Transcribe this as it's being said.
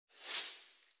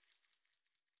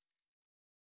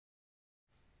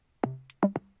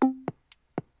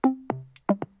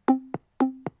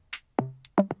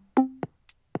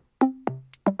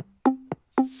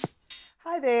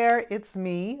there, it's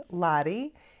me,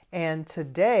 Lottie, and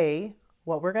today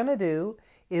what we're going to do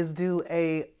is do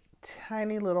a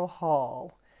tiny little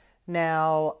haul.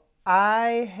 Now,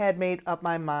 I had made up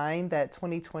my mind that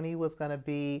 2020 was going to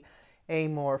be a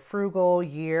more frugal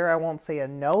year. I won't say a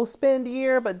no-spend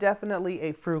year, but definitely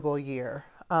a frugal year.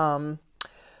 But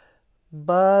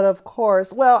of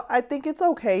course, well, I think it's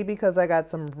okay because I got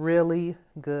some really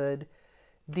good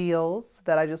deals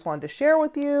that I just wanted to share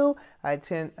with you.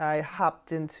 I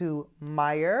hopped into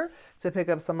Meijer to pick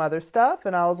up some other stuff,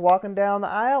 and I was walking down the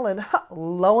aisle, and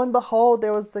lo and behold,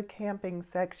 there was the camping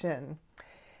section,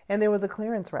 and there was a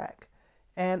clearance rack,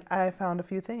 and I found a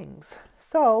few things.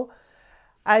 So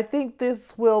I think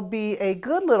this will be a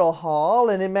good little haul,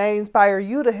 and it may inspire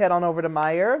you to head on over to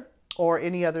Meijer or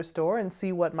any other store and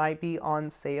see what might be on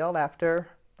sale after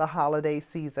the holiday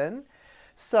season.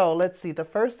 So let's see, the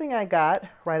first thing I got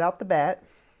right out the bat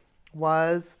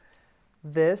was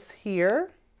this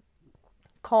here,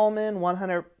 Coleman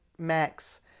 100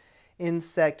 Max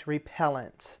Insect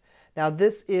Repellent. Now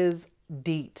this is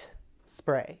DEET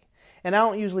spray, and I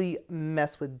don't usually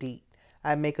mess with DEET.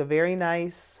 I make a very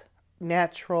nice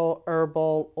natural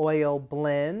herbal oil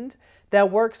blend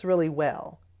that works really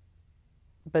well,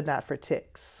 but not for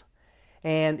ticks.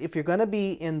 And if you're going to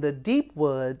be in the deep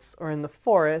woods or in the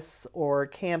forests or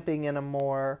camping in a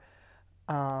more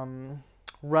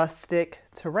rustic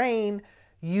terrain,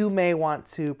 you may want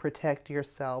to protect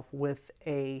yourself with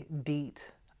a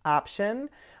DEET option.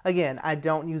 Again, I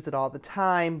don't use it all the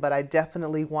time, but I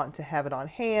definitely want to have it on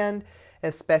hand,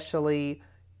 especially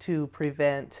to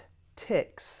prevent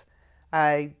ticks.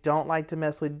 I don't like to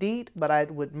mess with DEET, but I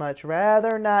would much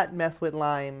rather not mess with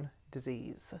Lyme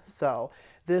disease. So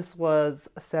this was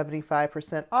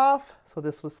 75% off, so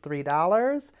this was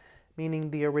 $3, meaning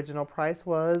the original price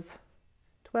was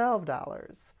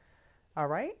 $12. All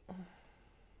right.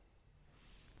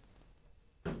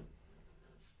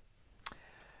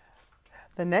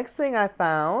 The next thing I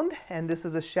found, and this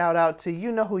is a shout out to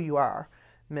you know who you are,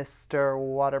 Mr.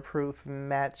 Waterproof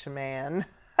Matchman.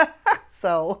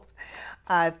 So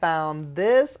I found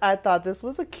this. I thought this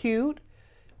was a cute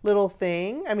little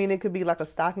thing. I mean, it could be like a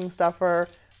stocking stuffer,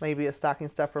 maybe a stocking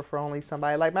stuffer for only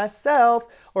somebody like myself,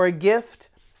 or a gift,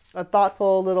 a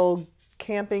thoughtful little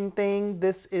camping thing.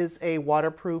 This is a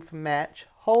waterproof match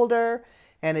holder,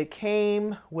 and it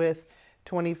came with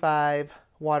 25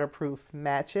 waterproof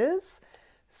matches.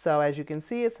 So as you can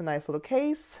see, it's a nice little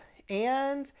case,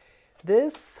 and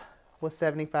this was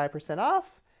 75%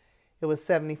 off. It was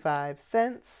 75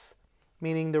 cents,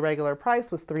 meaning the regular price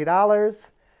was $3.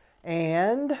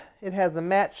 And it has a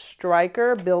match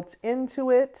striker built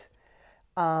into it.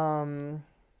 So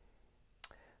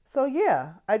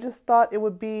yeah, I just thought it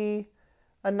would be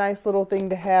a nice little thing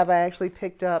to have. I actually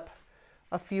picked up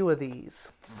a few of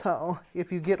these. So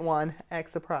if you get one,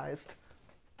 act surprised.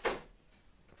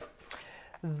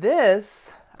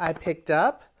 This I picked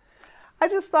up. I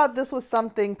just thought this was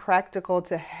something practical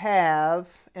to have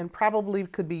and probably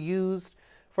could be used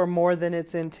for more than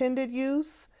its intended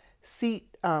use. Seat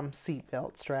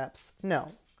belt straps.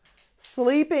 No.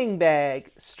 Sleeping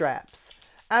bag straps.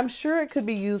 I'm sure it could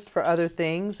be used for other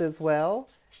things as well.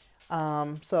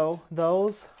 So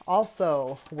those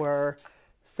also were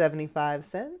 75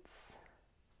 cents.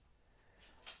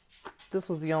 This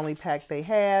was the only pack they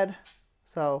had,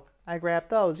 so I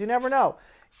grabbed those. You never know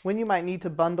when you might need to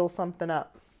bundle something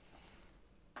up.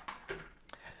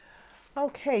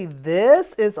 Okay,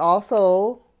 this is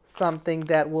also something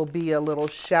that will be a little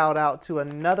shout out to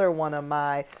another one of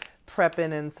my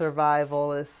prepping and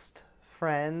survivalist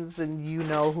friends, and you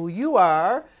know who you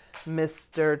are,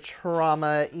 Mr.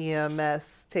 Trauma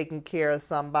EMS, taking care of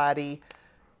somebody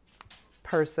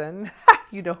person.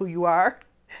 You know who you are.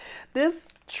 This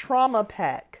trauma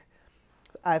pack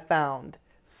I found.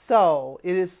 So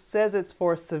says it's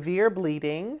for severe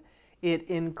bleeding. It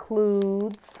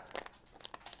includes,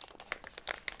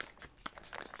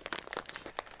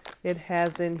 it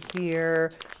has in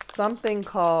here something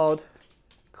called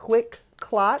Quick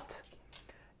Clot,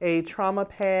 a trauma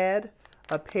pad,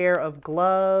 a pair of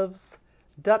gloves,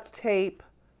 duct tape,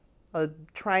 a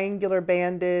triangular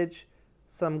bandage,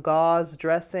 some gauze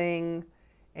dressing,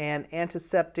 and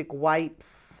antiseptic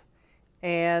wipes,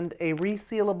 and a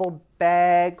resealable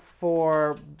bag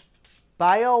for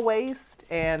bio waste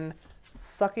and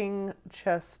sucking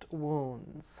chest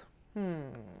wounds.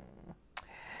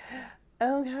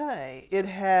 Okay, it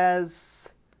has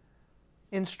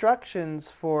instructions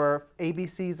for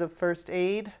ABCs of first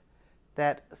aid,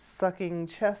 that sucking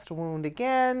chest wound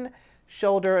again,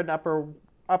 shoulder and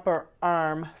upper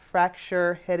arm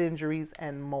fracture, head injuries,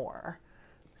 and more.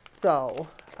 So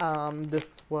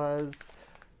this was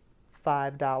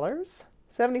 $5.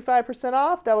 75%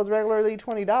 off. That was regularly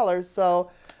 $20.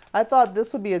 So I thought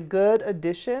this would be a good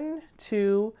addition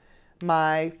to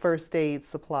my first aid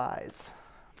supplies.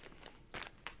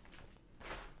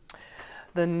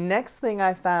 The next thing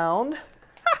I found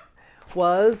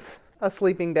was a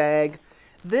sleeping bag.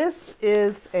 This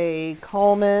is a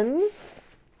Coleman.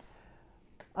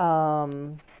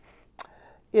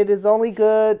 It is only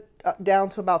good down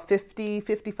to about 50,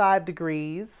 55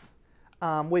 degrees,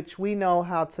 which we know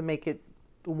how to make it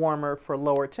warmer for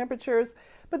lower temperatures,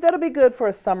 but that'll be good for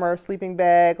a summer sleeping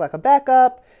bag, like a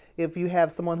backup. If you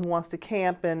have someone who wants to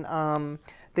camp and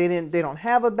they don't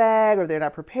have a bag or they're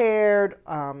not prepared,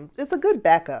 it's a good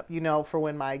backup, you know, for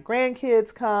when my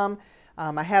grandkids come.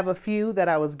 I have a few that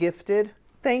I was gifted.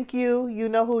 Thank you. You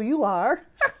know who you are.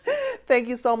 Thank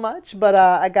you so much. But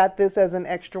I got this as an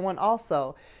extra one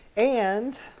also.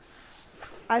 And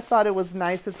I thought it was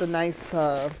nice. It's a nice,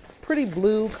 pretty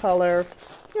blue color,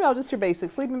 you know, just your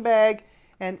basic sleeping bag.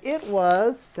 And it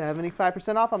was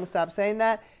 75% off. I'm going to stop saying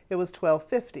that. It was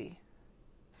 $12.50.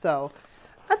 So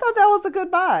I thought that was a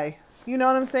good buy. You know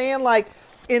what I'm saying? Like,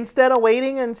 instead of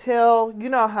waiting until, you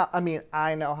know how,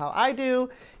 I know how I do.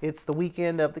 It's the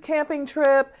weekend of the camping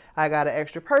trip. I got an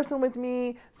extra person with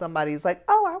me. Somebody's like,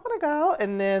 oh, I want to go.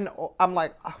 And then I'm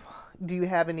like, oh, do you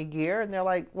have any gear? And they're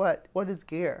like, what? What is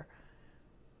gear?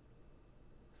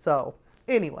 So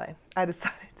anyway, I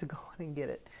decided to go on and get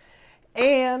it.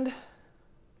 And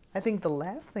I think the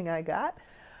last thing I got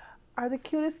are the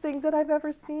cutest things that I've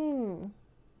ever seen.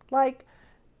 Like,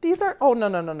 these are, oh,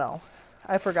 no.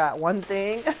 I forgot one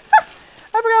thing. I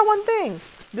forgot one thing.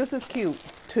 This is cute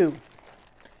too.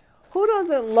 Who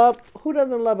doesn't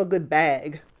love a good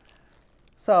bag?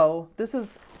 So this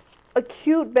is a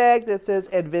cute bag that says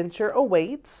Adventure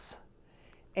Awaits.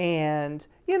 And,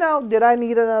 you know, did I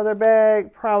need another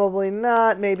bag? Probably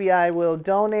not. Maybe I will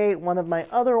donate one of my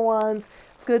other ones.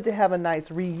 It's good to have a nice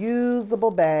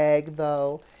reusable bag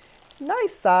though.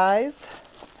 Nice size.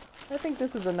 I think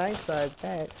this is a nice size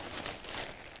bag.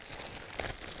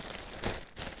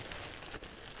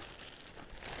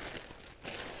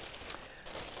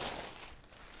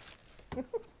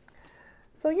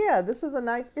 So yeah, this is a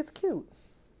nice, it's cute.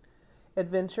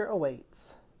 Adventure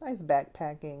Awaits. Nice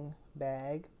backpacking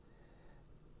bag.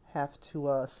 Have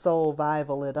to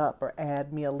survival it up or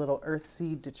add me a little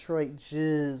Earthseed Detroit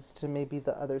jizz to maybe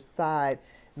the other side.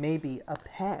 Maybe a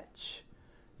patch.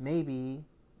 Maybe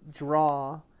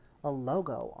draw a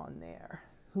logo on there.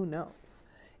 Who knows?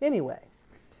 Anyway,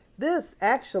 this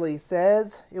actually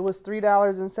says it was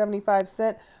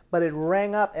 $3.75, but it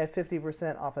rang up at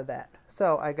 50% off of that.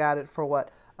 So I got it for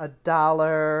what?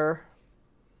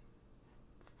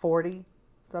 $1.40,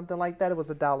 something like that. It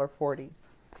was $1.40.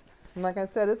 And like I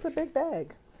said, it's a big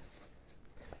bag.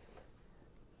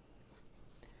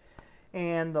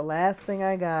 And the last thing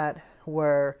I got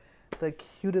were the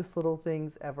cutest little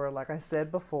things ever. Like I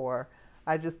said before,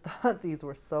 I just thought these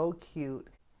were so cute.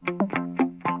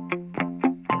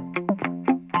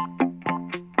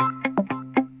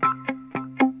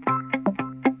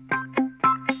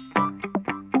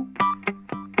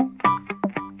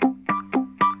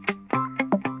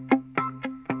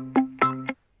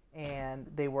 And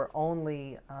they were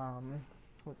only,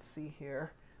 let's see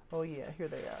here. Oh yeah, here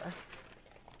they are.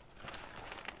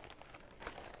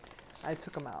 I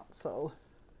took them out. So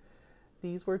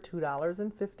these were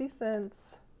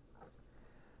 $2.50.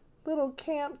 Little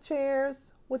camp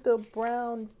chairs with the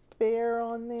brown bear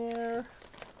on there.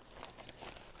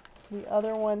 The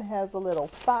other one has a little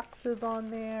foxes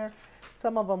on there.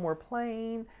 Some of them were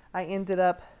plain. I ended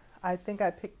up, I think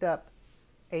I picked up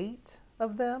 8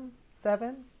 of them,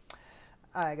 7.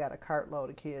 I got a cartload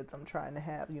of kids. I'm trying to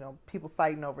have, you know, people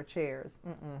fighting over chairs.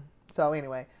 So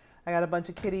anyway, I got a bunch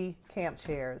of kitty camp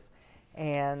chairs.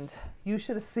 And you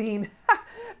should have seen,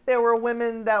 there were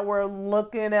women that were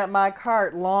looking at my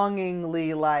cart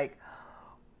longingly like,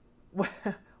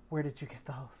 where did you get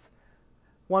those?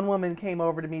 One woman came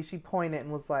over to me, she pointed and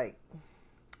was like,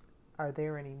 are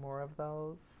there any more of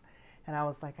those? And I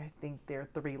was like, I think there are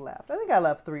 3 left. I think I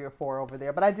left 3 or 4 over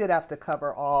there, but I did have to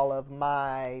cover all of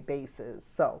my bases.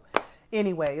 So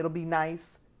anyway, it'll be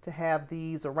nice to have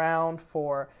these around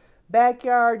for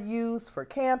backyard use, for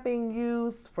camping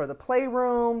use, for the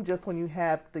playroom, just when you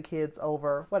have the kids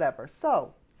over, whatever.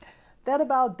 So that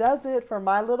about does it for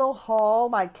my little haul,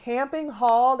 my camping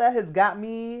haul that has got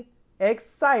me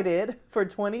excited for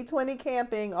 2020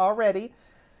 camping already.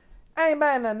 I ain't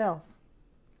buying nothing else.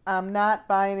 I'm not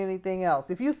buying anything else.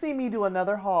 If you see me do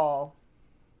another haul,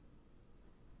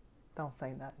 don't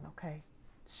say nothing, okay?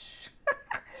 Shh.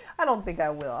 I don't think I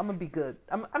will. I'm gonna be good.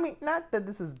 I mean, not that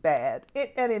this is bad.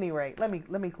 At any rate, let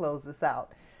me close this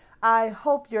out. I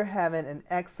hope you're having an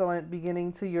excellent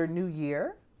beginning to your new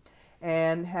year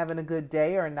and having a good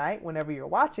day or night whenever you're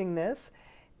watching this.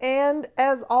 And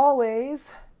as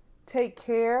always, take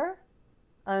care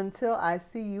until I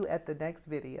see you at the next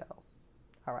video.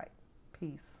 All right,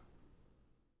 peace.